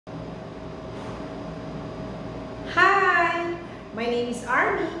My name is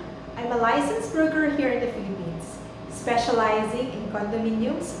Army. I'm a licensed broker here in the Philippines, specializing in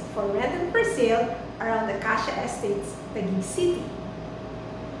condominiums for rent and for sale around Acacia Estates, Taguig City.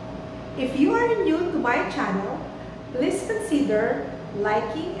 If you are new to my channel, please consider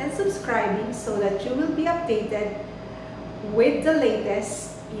liking and subscribing so that you will be updated with the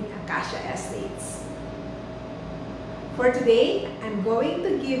latest in Acacia Estates. For today, I'm going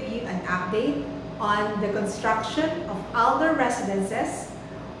to give you an update on the construction of Alder Residences,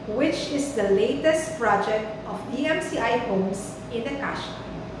 which is the latest project of DMCI Homes in Acacia.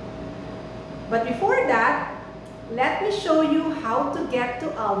 But before that, let me show you how to get to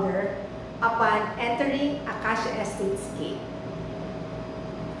Alder upon entering Acacia Estates gate.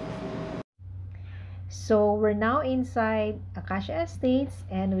 So we're now inside Acacia Estates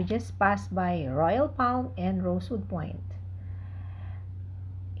and we just passed by Royal Palm and Rosewood Pointe.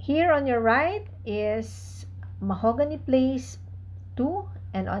 Here on your right is Mahogany Place 2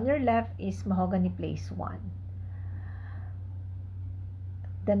 and on your left is Mahogany Place 1.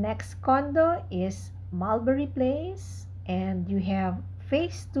 The next condo is Mulberry Place and you have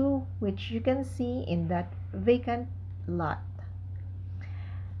phase 2, which you can see in that vacant lot.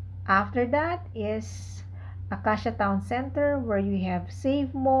 After that is Acacia Town Center, where you have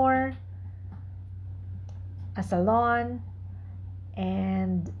Save More, a salon,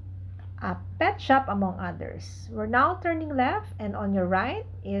 and a pet shop, among others. We're now turning left, and on your right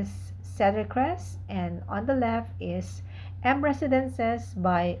is Cedar Crest, and on the left is M Residences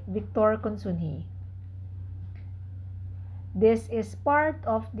by Victor Consunji. This is part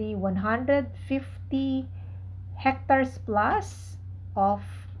of the 150 hectares plus of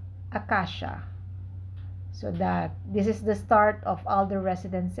Acacia. So that this is the start of Alder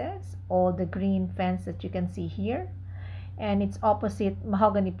Residences, all the green fence that you can see here, and it's opposite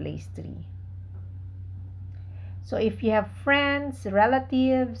Mahogany Place 3. So if you have friends,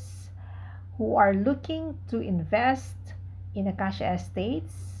 relatives who are looking to invest in Acacia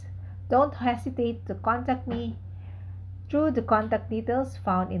Estates, don't hesitate to contact me through the contact details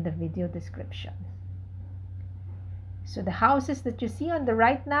found in the video description. So the houses that you see on the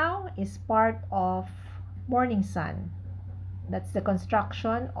right now is part of Morning Sun. That's the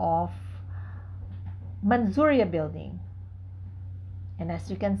construction of Manzuria building. And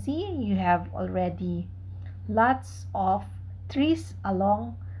as you can see, you have already lots of trees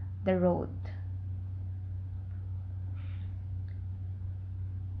along the road.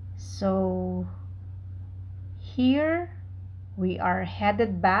 So here we are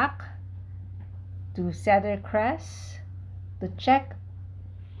headed back to Cedar Crest to check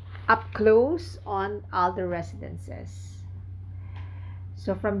up close on Alder Residences.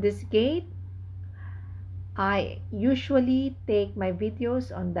 So from this gate, I usually take my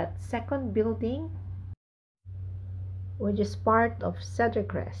videos on that second building, which is part of Cedar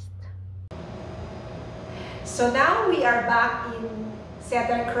Crest. So now we are back in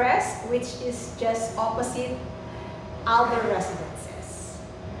Cedar Crest, which is just opposite Alder Residences.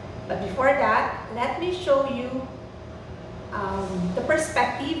 But before that, let me show you the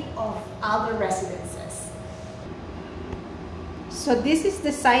perspective of Alder Residences. So this is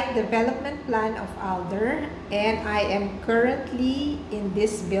the site development plan of Alder, and I am currently in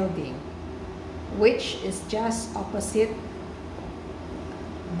this building, which is just opposite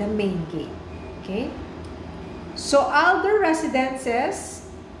the main gate. Okay, so Alder Residences,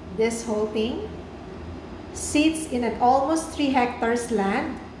 this whole thing sits in an almost 3 hectares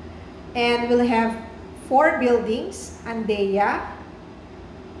land and will have 4 buildings: Andea,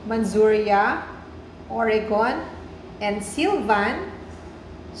 Manzuria, Oregon, and Sylvan.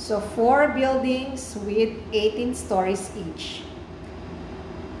 So 4 buildings with 18 stories each.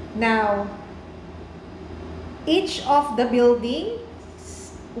 Now, each of the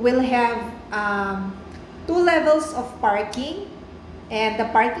buildings will have 2 levels of parking, and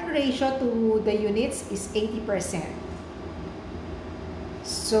the parking ratio to the units is 80%.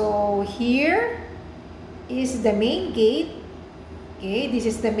 So here is the main gate. Okay, this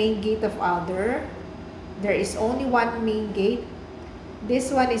is the main gate of Alder. There is only one main gate.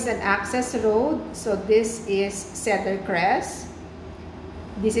 This one is an access road. So this is Cedar Crest.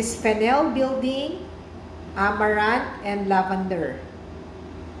 This is Fennel Building, Amaranth, and Lavender.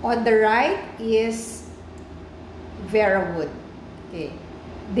 On the right is Verawood. Okay,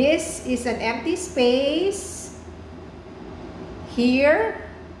 this is an empty space. Here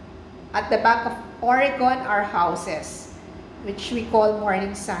at the back of Oregon are houses, which we call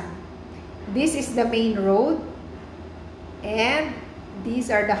Morning Sun. This is the main road, and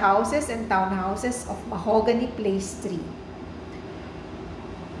these are the houses and townhouses of Mahogany Place 3.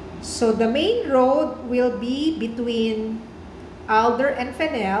 So the main road will be between Alder and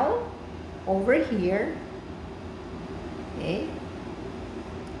Fennel over here. Okay.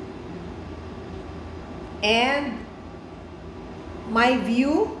 And my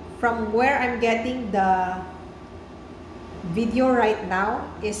view from where I'm getting the video right now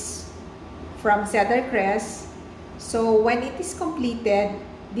is from Cedar Crest. So when it is completed,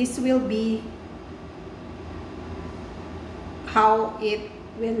 this will be how it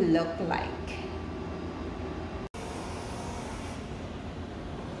will look like.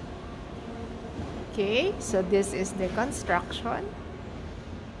 Okay, so this is the construction.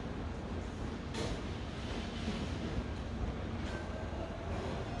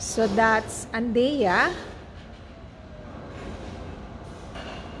 So that's Andea,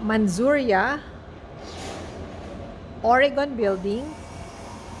 Manzuria, Oregon Building,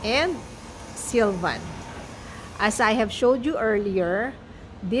 and Sylvan. As I have showed you earlier,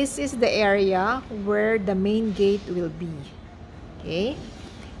 this is the area where the main gate will be. Okay?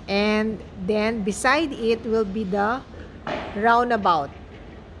 And then beside it will be the roundabout.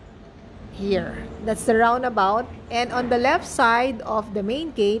 Here. That's the roundabout. And on the left side of the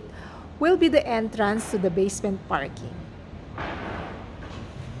main gate will be the entrance to the basement parking.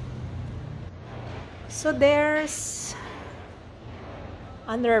 So there's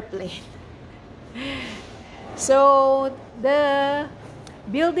another plane. So the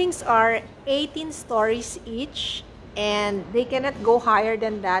buildings are 18 stories each, and they cannot go higher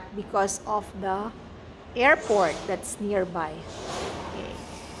than that because of the airport that's nearby. Okay.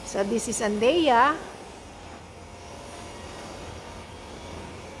 So this is Andea.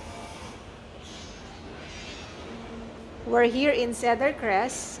 We're here in Cedar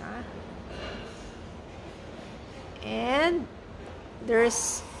Crest. And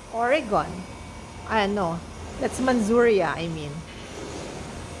there's Oregon. No, that's Manzuria, I mean.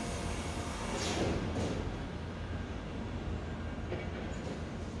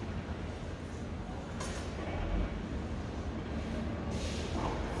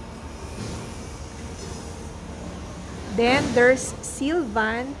 Then there's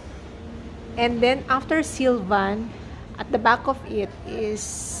Sylvan, and then after Sylvan, at the back of it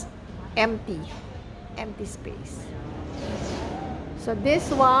is empty space. So this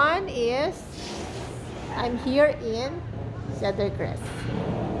one is, I'm here in Cedar Crest.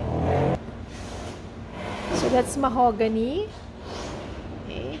 So that's Mahogany.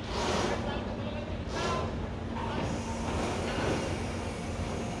 Okay.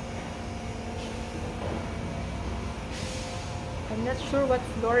 I'm not sure what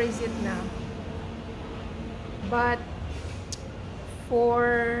floor is it now, but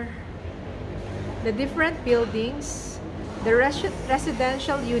for the different buildings, the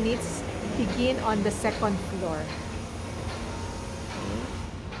residential units begin on the second floor. Okay.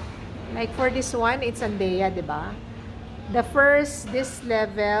 Like for this one, it's Andea, diba? This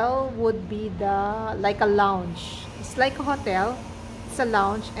level would be like a lounge. It's like a hotel. It's a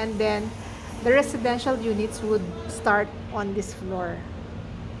lounge, and then the residential units would start on this floor.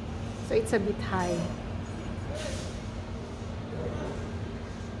 So it's a bit high.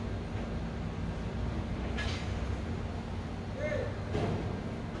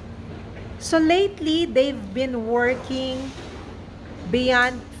 So lately, they've been working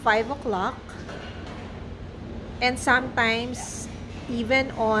beyond 5 o'clock, and sometimes even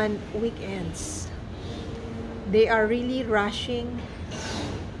on weekends. They are really rushing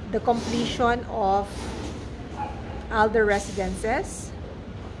the completion of Alder Residences.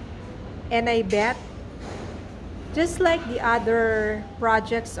 And I bet, just like the other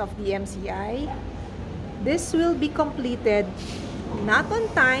projects of the DMCI, this will be completed not on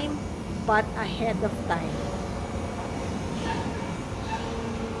time, but ahead of time.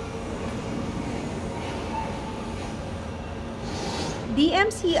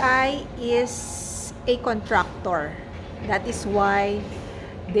 DMCI is a contractor. That is why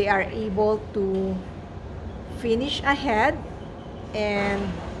they are able to finish ahead, and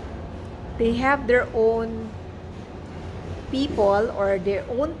they have their own people or their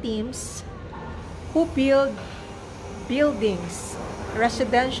own teams who build buildings,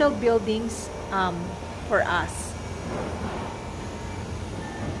 residential buildings for us.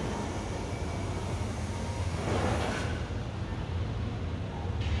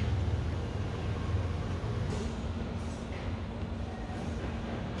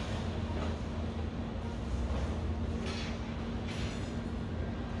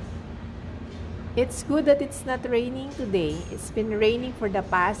 It's good that it's not raining today. It's been raining for the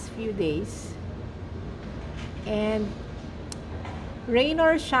past few days. And rain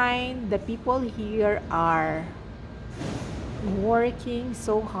or shine, the people here are working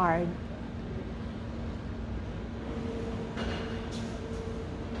so hard.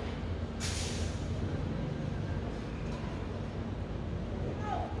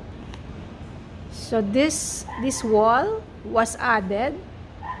 So this wall was added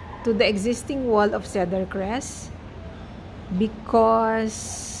to the existing wall of Cedar Crest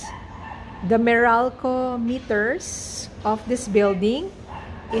because the Meralco meters of this building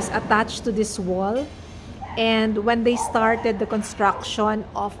is attached to this wall, and when they started the construction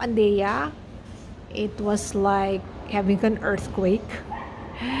of Andea, it was like having an earthquake.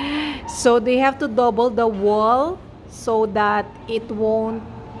 So they have to double the wall so that it won't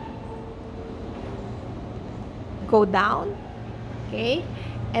go down. Okay,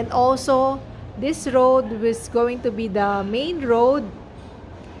 and also this road was going to be the main road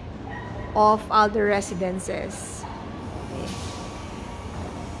of Alder Residences. Okay.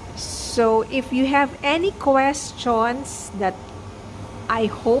 So if you have any questions that I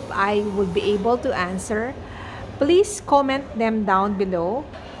hope I will be able to answer, please comment them down below.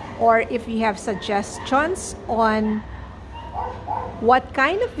 Or if you have suggestions on what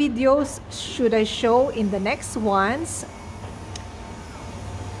kind of videos should I show in the next ones,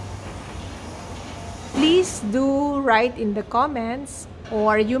 please do write in the comments,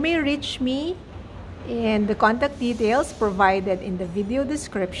 or you may reach me in the contact details provided in the video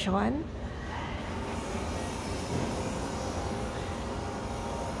description.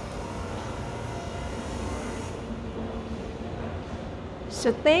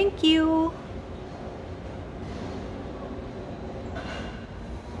 So thank you.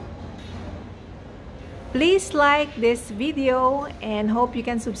 Please like this video and hope you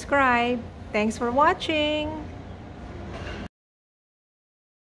can subscribe. Thanks for watching.